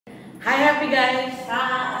Hai happy guys.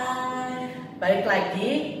 Hai. Balik lagi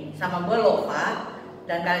sama gue Lova.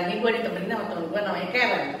 Dan kali ini gue ditemenin sama temen gue namanya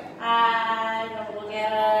Karen. Hai, nama gue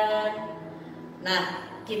Karen. Nah,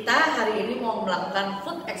 kita hari ini mau melakukan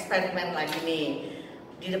food experiment lagi nih.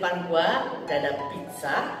 Di depan gue udah ada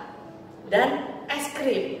pizza dan es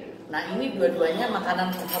krim. Nah, ini dua-duanya makanan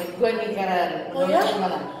favorit gue nih Karen. Oh ya?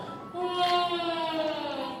 Gimana?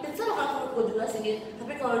 Pizza makan favorit gue juga sih.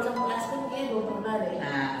 Tapi kalau campur es krim kayaknya belum pernah deh.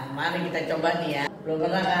 Nah, mari kita coba nih ya. Belum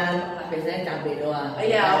pernah kan? Biasanya cabai doang. Oh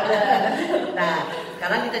iya, udah. Nah,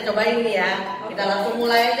 sekarang kita cobain nih ya. Kita langsung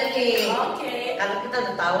mulai aja nih. Oke. Karena kita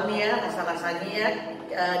udah tahu nih ya rasa-rasanya ya.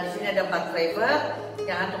 Di sini ada 4 flavor.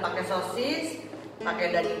 Yang satu pakai sosis, pakai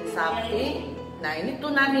daging sapi. Nah, ini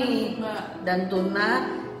tuna nih. Dan tuna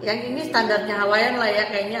yang ini standarnya Hawaiian lah ya.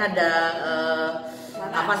 Kayaknya ada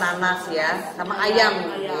nanas ya, sama ayam.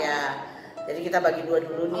 Ya. Jadi kita bagi dua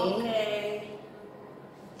dulu nih. Oke.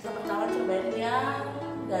 Kita pertama cobain yang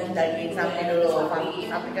Daging sapi dulu.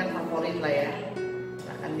 Sapi kan favorit lah ya.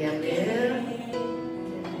 Kita akan diambil.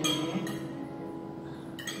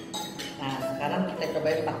 Nah, sekarang kita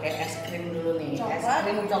cobain pakai es krim dulu nih. Es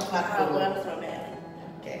krim coklat dulu.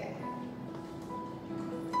 Oke.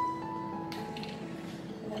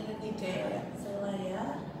 Yang ketiga ya.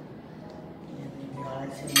 Ini diolah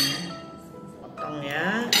sini. Potong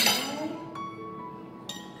ya.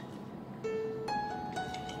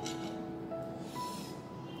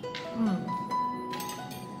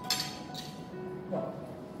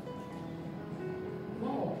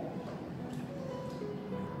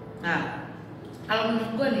 Nah, kalau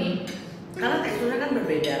menurut gue nih, karena teksturnya kan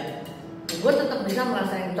berbeda, gue tetap bisa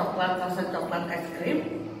merasain rasa coklat es krim,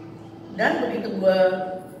 dan begitu gue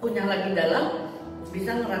kunyah lagi dalam,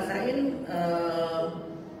 bisa ngerasain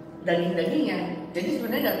daging-dagingnya. Jadi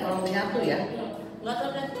sebenarnya nggak terlalu nyatu ya. Nggak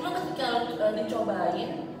terlihat, cuma ketika dicobain,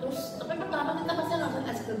 terus tapi pertama kita pasti ngerasain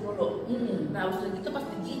es krim dulu. Nah, habis itu pas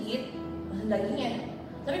digigit, masih dagingnya.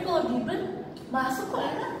 Tapi kalau di blend masuk kok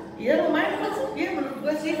enak. Iya lumayan masuk, iya menurut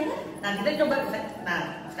gue sih. Nah kita coba,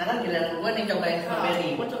 nah sekarang giliran gue nih cobain strawberry.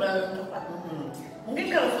 Gue coba coklat. Mungkin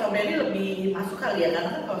kalau strawberry lebih masuk kali ya,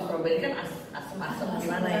 karena kan kalau strawberry kan asam-asam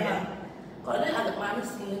gimana ya. Kalau ini agak manis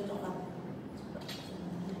sih coklat.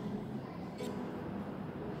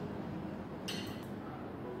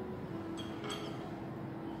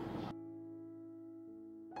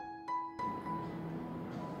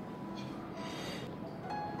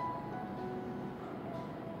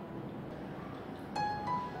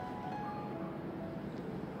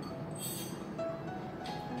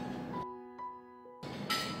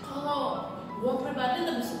 Gue pribadi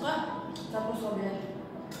lebih suka campur strawberry.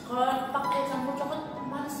 Kalau pakai campur coklat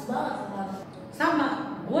manis banget kan? Sama,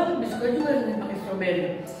 gue lebih suka juga nih pakai strawberry.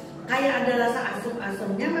 Kayak ada rasa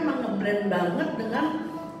asam-asamnya, memang ngeblend banget dengan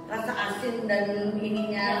rasa asin dan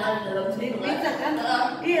ininya dalam pizza kan?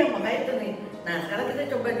 Iya makanya itu nih. Nah sekarang kita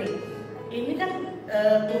coba nih. Ini kan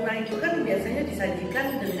tuna itu kan biasanya disajikan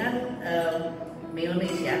dengan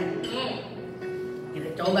mayonnaise ya. Kita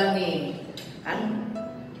coba nih, kan?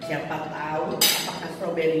 Siapa tahu apakah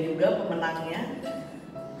strawberry juga pemenangnya.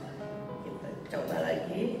 Kita coba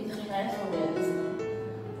lagi. Itu kayak strawberry.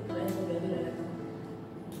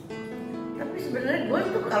 Tapi sebenarnya gue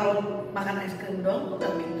tuh kalau makan es krim doang tuh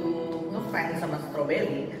gak begitu ngefans sama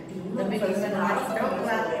strawberry. Lebih senang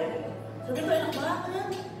coklat. Tapi itu enak banget.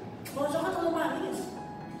 Kalau coklat terlalu manis.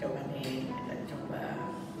 Coba nih, kita coba.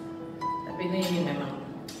 Tapi ini memang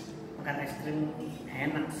makan es krim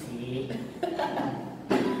enak sih.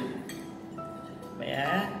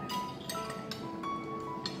 Ya.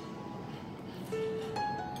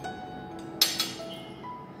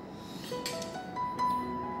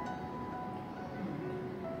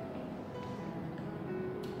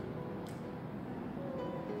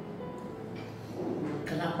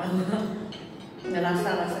 Kenapa ngerasa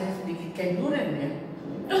rasanya sedikit kayak durian ya?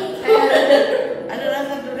 Ada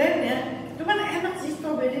rasa duriannya. Cuman enak sih,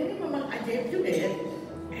 strawberry ini memang ajaib juga ya.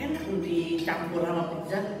 Enak loh dicampur sama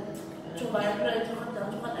pizza. Cobain dari coklat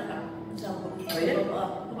dan coklat enak dicampur. Oh iya?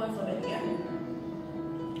 Coba strawberry ya.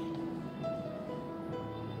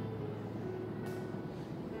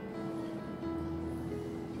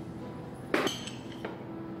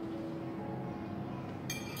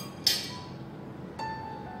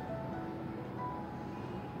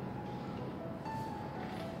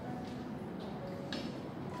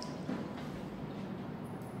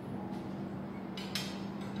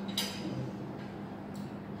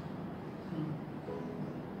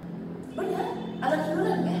 Bener, ada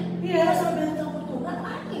durian ya? Iya. Strawberry campur tuna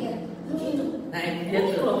ada ya? Gitu. Nah ini dia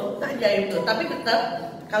tuh, ajaib tuh. Tapi tetap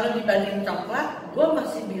kalau dibanding coklat, gue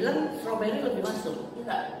masih bilang strawberry lebih masuk.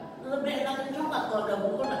 enggak, lebih enakan coklat kalau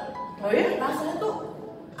gabung enggak. Oh ya? Rasanya tuh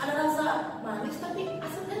ada rasa manis tapi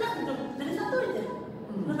asam enak gitu. Jadi satu aja.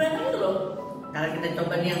 Lebih enak itu loh. Kalau kita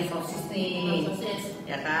coba nih yang sosis nih, Sosis.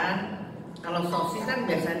 ya kan? Kalau sosis kan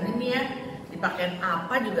biasanya nih ya dipakai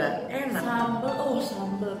apa juga enak. Sambal,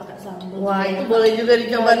 sambal pakai sambal. Wah, itu boleh juga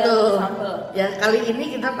dicoba Ya, tuh. sambal. Ya, kali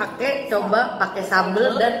ini kita coba pakai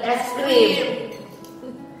sambal dan es krim.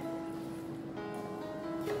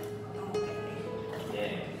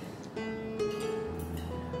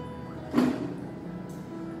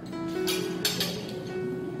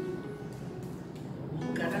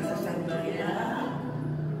 Karena sambalnya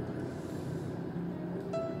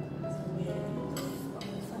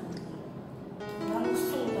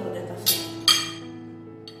Langsung taruh di atasnya.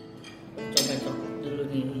 coba coklat dulu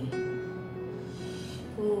nih.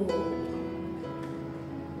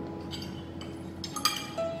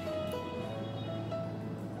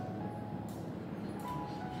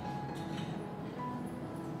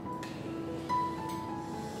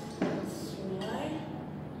 Sesuai.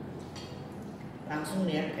 Langsung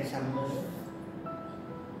nih ya pakai sambal.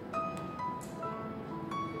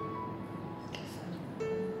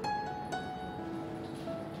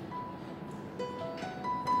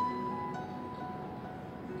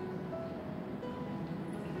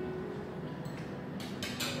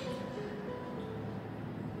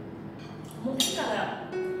 Mungkin karena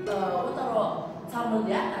aku taruh sambal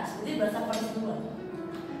di atas, jadi berasa pedas dulu.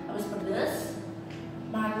 Habis pedas,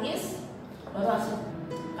 manis, baru asam.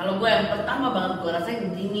 Kalau gue yang pertama banget gue rasain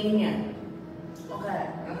dinginnya. Oke.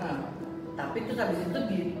 Tapi terus habis itu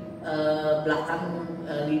di belakang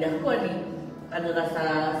lidah gue nih ada rasa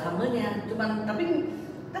sambalnya. Cuman tapi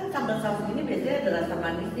kan sambal ini biasanya ada rasa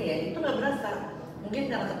manisnya ya. Itu nggak berasa. Mungkin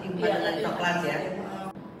karena ketimpa dengan coklat ya.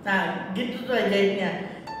 Nah gitu tuh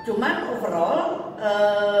ajaibnya. Cuman overall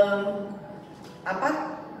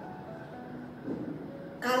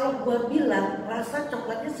kalau gue bilang rasa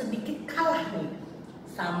coklatnya sedikit kalah nih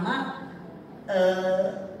sama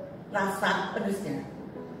rasa pedesnya.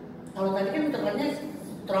 Kalau tadi kan coklatnya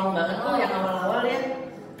strong banget tuh yang awal-awal ya.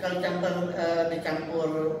 Kalau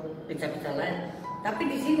dicampur pizza-pizza lain. Tapi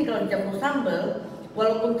di sini kalau dicampur sambal,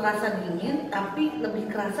 walaupun terasa dingin, tapi lebih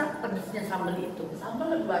kerasa pedesnya sambal itu. Sambal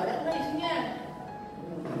lebih banyak nggak isinya?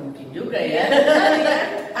 Mungkin juga ya.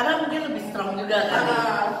 Karena mungkin lebih strong juga kali.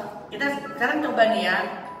 Kita sekarang coba nih ya.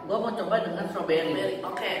 Gue mau coba dengan strawberry.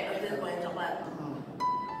 Oke, nanti aku yang coklat.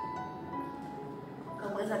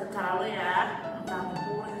 Kamu bisa cara lo ya,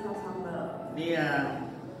 campurin sama sambal. Iya.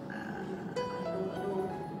 Aduh.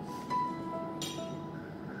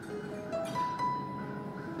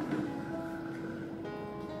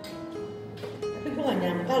 Tapi gue gak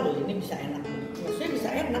nyangka loh ini bisa enak. Maksudnya bisa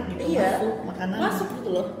enak gitu. Iya. Masuk makanan. Masuk gitu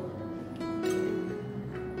loh.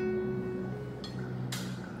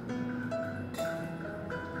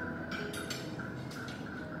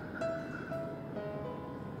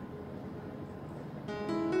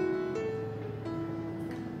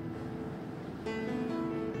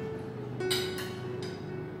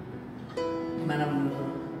 Gimana menurut lo?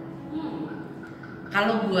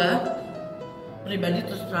 Kalau gue pribadi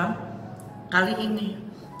terus terang kali ini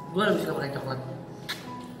gue lebih suka pakai coklat.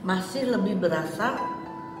 Masih lebih berasa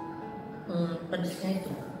pedesnya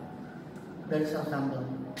itu dari saus sambal.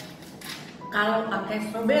 Kalau pakai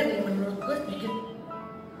strawberry menurut gue sedikit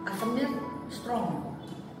asamnya strong.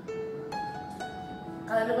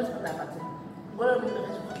 Kalian gue seperti apa sih? Gue lebih suka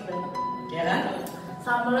strawberry. Ya kan?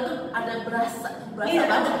 Sambalnya tuh ada berasa Iya,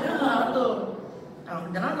 banget. betul.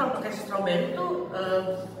 Jangan kalau pakai strawberry tuh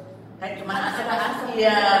kayak cuma Asam-asam.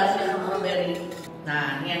 Iya, strawberry.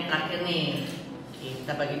 Nah, ini yang terakhir nih.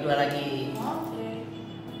 Kita bagi dua lagi. Oke.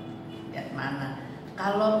 Ya mana?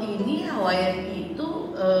 Kalau ini Hawaiian itu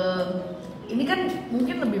ini kan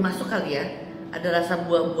mungkin lebih masuk kali ya. Ada rasa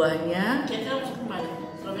buah-buahnya. Kira-kira masuk kemana?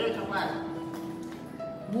 Strawberry coklat.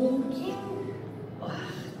 Mungkin wah.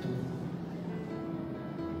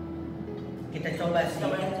 Kita coba sih.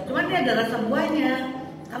 Cuman dia ada rasa buahnya.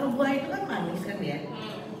 Kalau buah itu kan manis kan ya.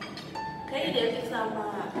 Kayaknya identik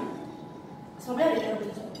sama strawberry ya.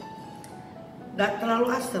 Gak terlalu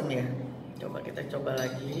asam ya. Coba kita coba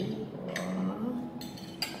lagi.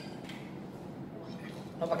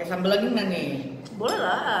 Mau pakai sambal lagi nggak nih? Boleh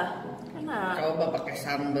lah. Enak. Coba pakai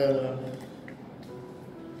sambal.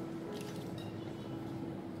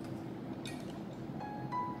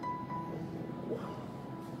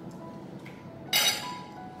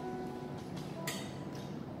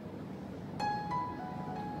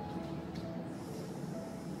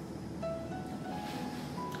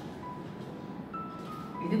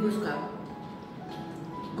 Ini gue suka.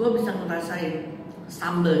 Gue bisa ngerasain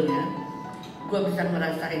sambalnya gue bisa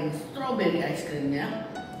ngerasain strawberry ice creamnya,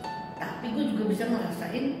 tapi gue juga bisa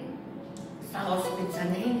ngerasain saus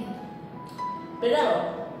pizzanya ini. Beda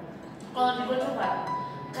loh. Kalau di gue coklat,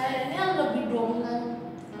 kayaknya lebih dominan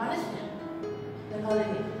manisnya dan kali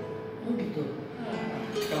ini. Gitu.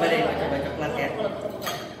 Coba deh, coba coklat ya.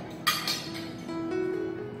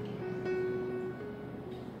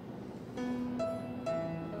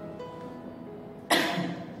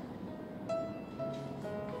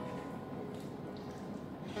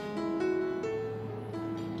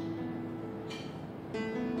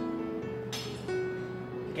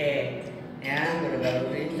 Oke, ya gue udah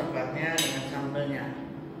galurin coklatnya dengan sambelnya.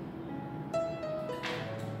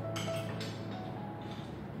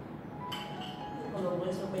 Kalau gue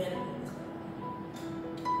sampai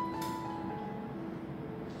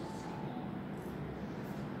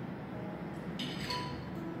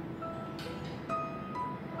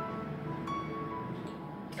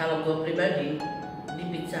Kalau gue pribadi di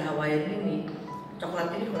pizza Hawaiian ini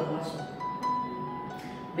coklat ini kurang masuk.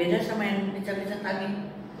 Beda sama yang pizza-pizza tadi.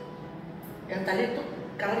 Yang tadi tuh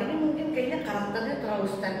kali ini mungkin kayaknya karakternya terlalu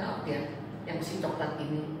stand out ya, yang si coklat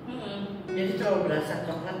ini. Jadi terlalu berasa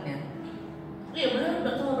coklatnya. Iya benar,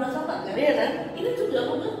 udah terlalu berasa banget. Iya kan? Ini juga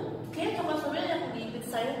aku tuh kayak coklat sebenarnya yang di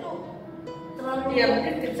pizza itu terlalu. Iya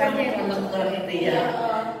mungkin pizzanya yang memang kurang itu ya.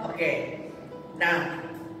 Oke. Nah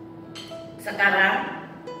sekarang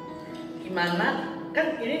gimana?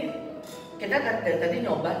 Kan ini kita tadi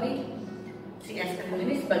nyoba nih si es krim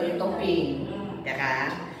ini sebagai topping, ya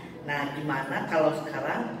kan? Nah gimana kalau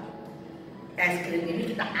sekarang es krim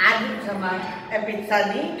ini kita aduk sama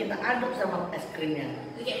pizza nih, kita aduk sama es krimnya.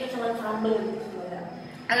 Jadi kayaknya sama sambal gitu sebenarnya.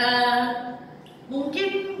 Mungkin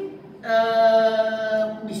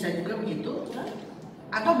bisa juga begitu,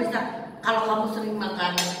 atau bisa kalau kamu sering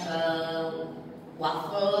makan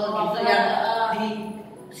waffle gitu yang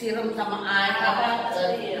disiram sama air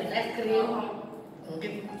es krim,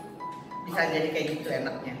 mungkin bisa jadi kayak gitu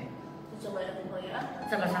enaknya. Coba yang ya.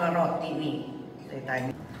 Sama-sama roti nih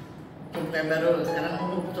ceritanya. Coba baru sekarang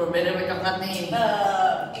strawberry sama coklat nih.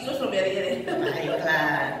 Itu strawberry ya.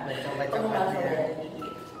 Baiklah, coba coklatnya.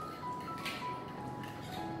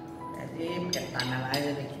 Jadi pakai tangan aja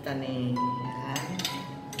nih kita nih. Ya.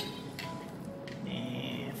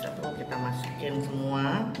 Nih satu kita masukin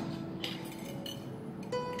semua.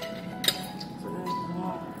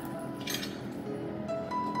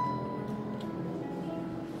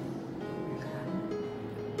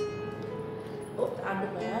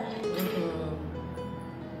 Aduk ya.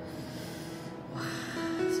 Wah,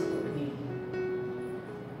 seru ini.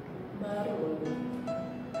 Baru.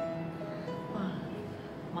 Wah,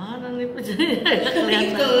 mana nih pejannya?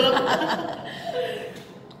 Kelihatan.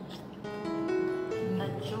 Kita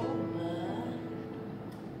coba.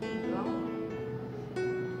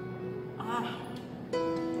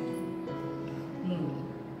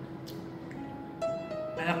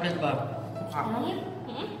 Enak banget, Bang.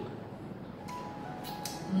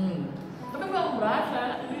 Tapi belum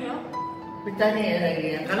berasa ini ya. Pizzanya ya lagi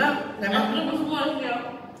ya. Karena memang belum semua ya.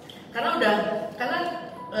 karena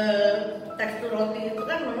tekstur roti itu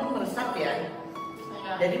kan memang meresap ya.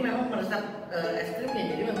 Jadi memang meresap es krimnya.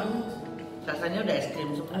 Jadi memang rasanya udah es krim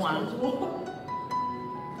semua.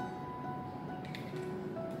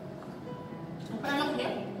 Enak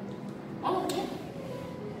ya? Oh ya.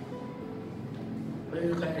 Boleh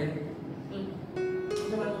dikasih.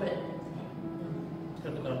 Coba ya.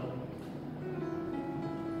 Satu kalau.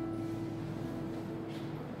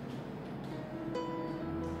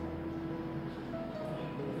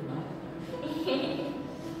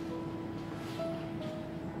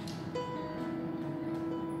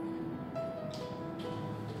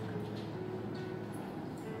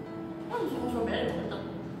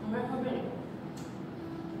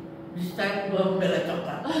 This time gue bela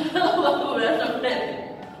coklat.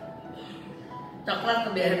 Coklat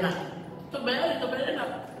lebih enak. Coba enak.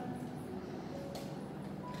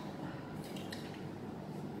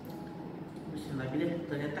 Bisa lagi deh,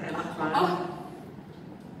 ternyata enak banget.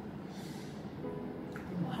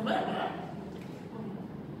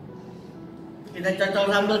 Kita cocok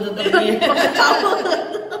sambal tetap nih.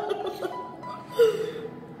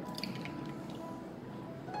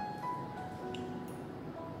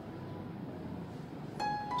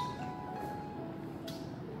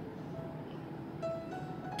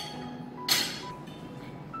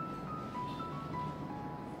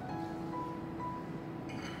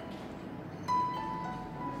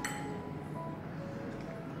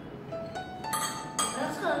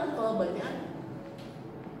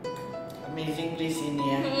 Amazing place ini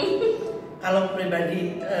ya. Kalau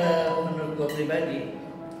pribadi, menurut gue pribadi,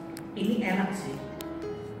 ini enak sih.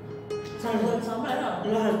 Sambal enak.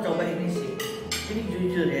 Lo harus coba ini sih. Ini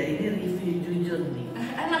jujur ya, ini review jujur nih.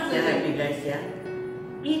 Enak sih. Ya happy guys ya.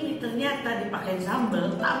 Ini ternyata dipakai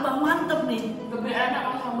sambal tambah mantep nih. Lebih enak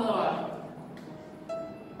sama sambal lah.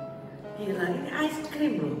 Gila, ini ice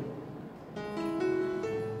cream loh.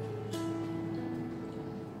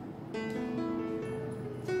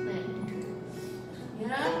 Nih.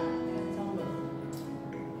 Ya, sambal.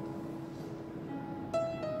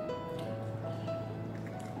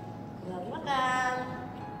 Selamat makan.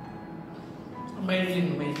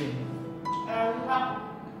 Amazing. Enak.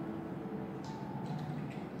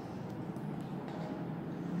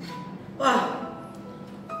 Wah,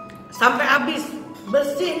 sampai habis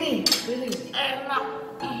bersih nih. Enak.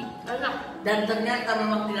 Dan ternyata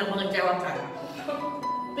memang tidak mengecewakan.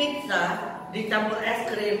 Pizza dicampur es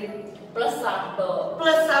krim Plus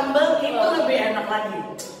sambal. itu lebih enak lagi.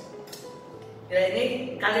 Ya ini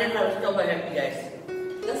kalian harus coba happy guys.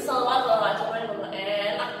 Kesel banget kalau nggak cobain,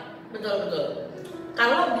 enak. Betul.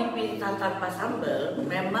 Kalau di pizza tanpa sambal,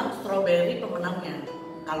 memang strawberry pemenangnya.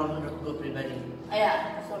 Kalau menurut gue pribadi.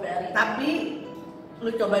 Ya, strawberry. Tapi lu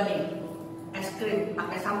coba nih es krim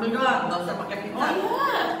pakai sambal doang, nggak usah pakai pizza. Oh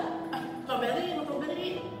iya. Strawberry.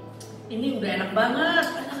 Ini udah enak banget.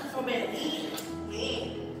 Enak strawberry. Nih.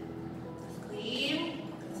 Krim.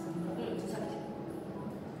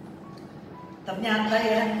 Ternyata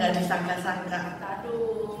ya nggak disangka-sangka.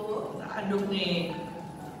 Aduh. Aduk nih.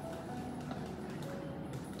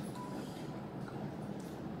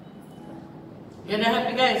 Ya udah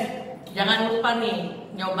happy guys. Jangan lupa nih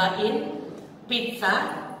nyobain pizza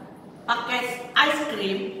pakai ice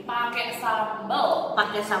cream Pakai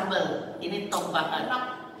sambal. Ini top banget. Enak.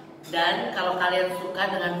 Dan kalau kalian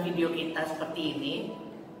suka dengan video kita seperti ini,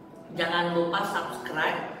 jangan lupa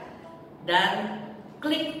subscribe dan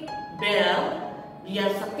klik bell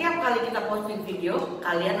biar setiap kali kita posting video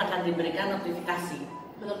kalian akan diberikan notifikasi.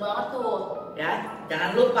 Bener banget tuh. Ya,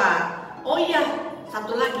 jangan lupa. Oh iya,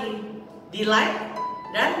 satu lagi, di like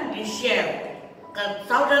dan di share ke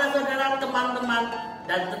saudara-saudara, teman-teman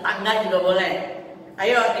dan tetangga juga boleh.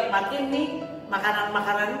 Ayo nikmatin nih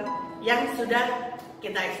makanan-makanan yang sudah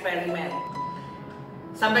kita eksperimen.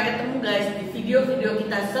 Sampai ketemu guys di video-video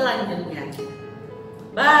kita selanjutnya.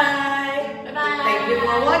 Bye. Bye-bye. Thank you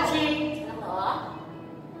for watching.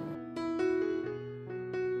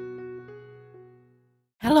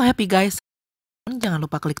 Halo happy guys. Jangan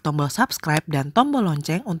lupa klik tombol subscribe dan tombol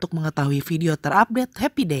lonceng untuk mengetahui video terupdate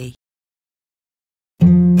Happy Day.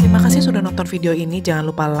 Terima kasih sudah nonton video ini. Jangan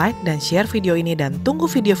lupa like dan share video ini dan tunggu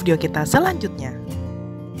video-video kita selanjutnya.